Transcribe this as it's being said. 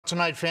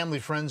Tonight, family,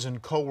 friends,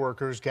 and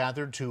co-workers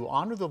gathered to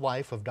honor the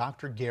life of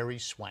Dr. Gary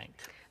Swank.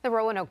 The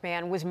Roanoke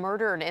man was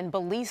murdered in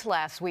Belize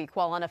last week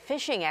while on a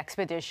fishing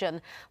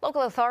expedition.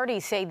 Local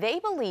authorities say they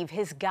believe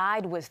his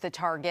guide was the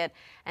target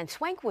and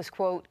Swank was,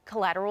 quote,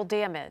 collateral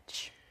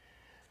damage.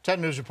 10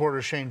 News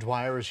reporter Shane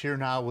Dwyer is here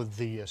now with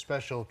the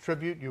special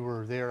tribute. You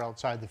were there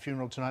outside the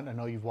funeral tonight. I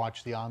know you've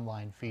watched the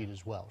online feed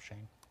as well,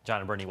 Shane. John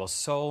and Bernie, well,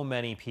 so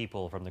many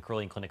people from the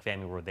Curling Clinic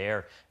family were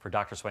there for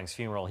Dr. Swank's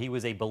funeral. He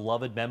was a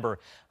beloved member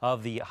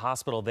of the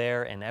hospital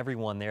there, and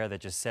everyone there that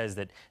just says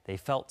that they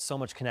felt so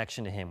much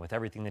connection to him with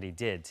everything that he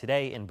did.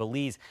 Today in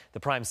Belize, the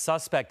prime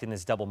suspect in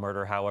this double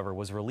murder, however,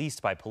 was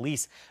released by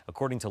police.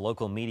 According to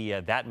local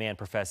media, that man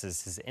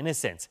professes his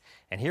innocence.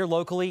 And here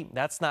locally,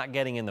 that's not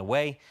getting in the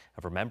way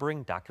of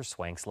remembering Dr.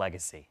 Swank's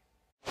legacy.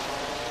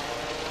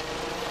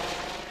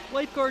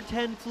 Lifeguard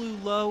 10 flew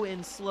low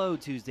and slow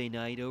Tuesday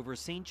night over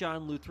St.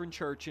 John Lutheran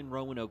Church in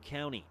Roanoke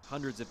County.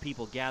 Hundreds of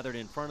people gathered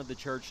in front of the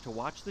church to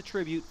watch the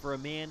tribute for a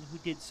man who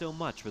did so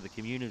much for the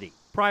community.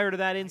 Prior to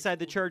that, inside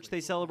the church, they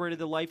celebrated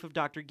the life of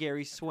Dr.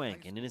 Gary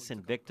Swank, an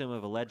innocent victim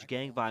of alleged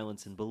gang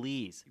violence in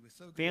Belize.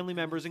 Family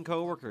members and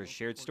co-workers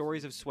shared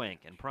stories of Swank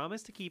and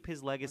promised to keep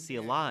his legacy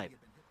alive.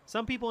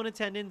 Some people in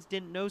attendance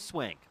didn't know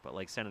Swank, but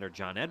like Senator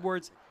John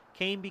Edwards,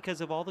 came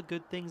because of all the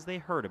good things they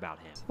heard about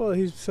him. Well,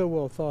 he's so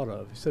well thought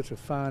of. He's such a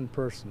fine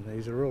person.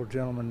 He's a real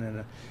gentleman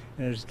and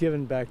has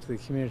given back to the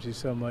community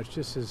so much.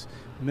 Just his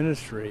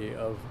ministry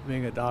of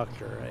being a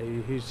doctor.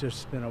 He's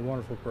just been a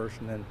wonderful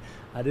person, and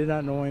I did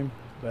not know him,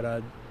 but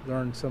I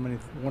learned so many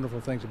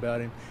wonderful things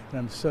about him, and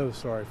I'm so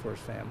sorry for his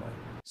family.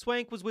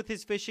 Swank was with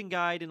his fishing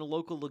guide in a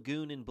local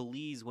lagoon in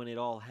Belize when it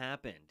all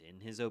happened. In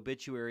his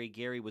obituary,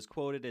 Gary was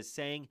quoted as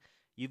saying,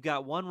 "You've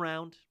got one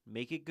round,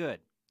 make it good."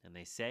 And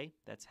they say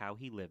that's how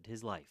he lived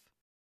his life.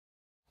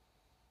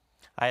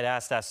 I had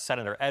asked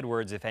Senator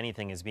Edwards if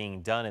anything is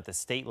being done at the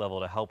state level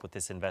to help with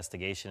this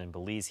investigation in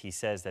Belize. He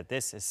says that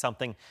this is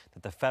something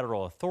that the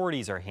federal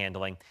authorities are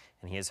handling,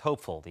 and he is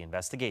hopeful the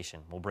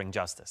investigation will bring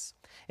justice.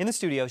 In the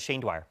studio,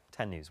 Shane Dwyer,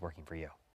 10 News, working for you.